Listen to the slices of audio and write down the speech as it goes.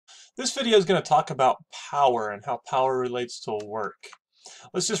This video is going to talk about power and how power relates to work.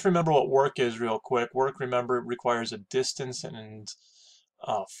 Let's just remember what work is real quick. Work, remember, requires a distance and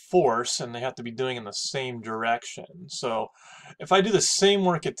force, and they have to be doing in the same direction. So if I do the same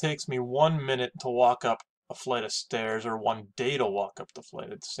work, it takes me 1 minute to walk up a flight of stairs or 1 day to walk up the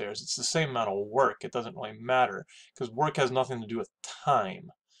flight of stairs. It's the same amount of work. It doesn't really matter because work has nothing to do with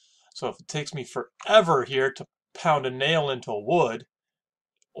time. So if it takes me forever here to pound a nail into wood,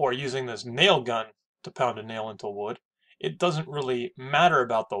 or using this nail gun to pound a nail into wood, it doesn't really matter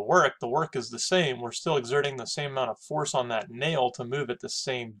about the work. The work is the same. We're still exerting the same amount of force on that nail to move it the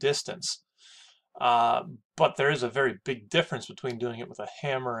same distance. But there is a very big difference between doing it with a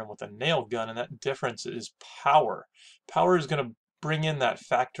hammer and with a nail gun, and that difference is power. Power is going to bring in that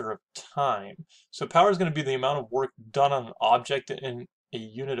factor of time. So power is going to be the amount of work done on an object in a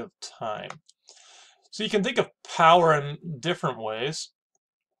unit of time. So you can think of power in different ways.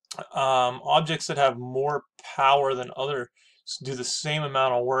 Objects that have more power than others do the same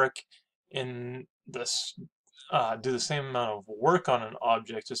amount of work in this do the same amount of work on an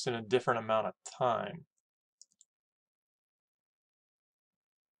object, just in a different amount of time.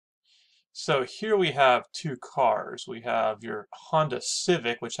 So here we have two cars. We have your Honda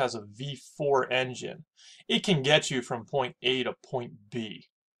Civic, which has a V4 engine. It can get you from point A to point B,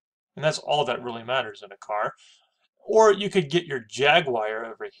 and that's all that really matters in a car. Or you could get your Jaguar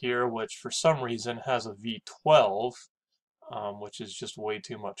over here, which for some reason has a V12, which is just way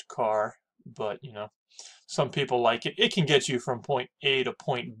too much car. But, you know, some people like it. It can get you from point A to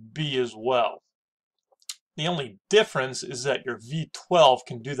point B as well. The only difference is that your V12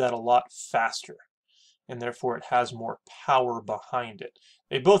 can do that a lot faster, and therefore it has more power behind it.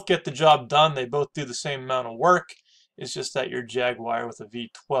 They both get the job done. They both do the same amount of work. It's just that your Jaguar with a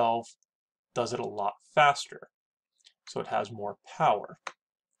V12 does it a lot faster, so it has more power.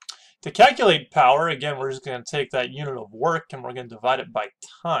 To calculate power, again, we're just going to take that unit of work and we're going to divide it by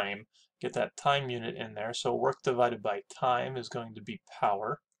time. Get that time unit in there. So work divided by time is going to be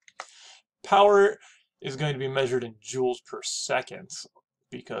power. Power is going to be measured in joules per second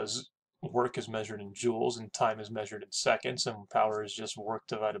because work is measured in joules and time is measured in seconds, and power is just work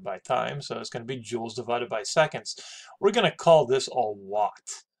divided by time. So it's going to be joules divided by seconds. We're going to call this a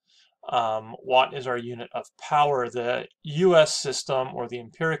watt. Watt is our unit of power. The US system, or the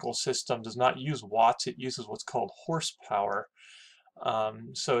empirical system, does not use watts. It uses what's called horsepower.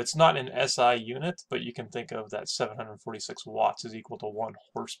 So it's not an SI unit, but you can think of that 746 watts is equal to 1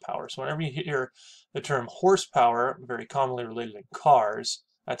 horsepower. So whenever you hear the term horsepower, very commonly related in cars,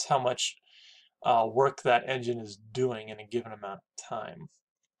 that's how much work that engine is doing in a given amount of time.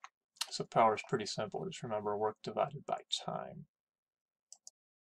 So power is pretty simple. Just remember work divided by time.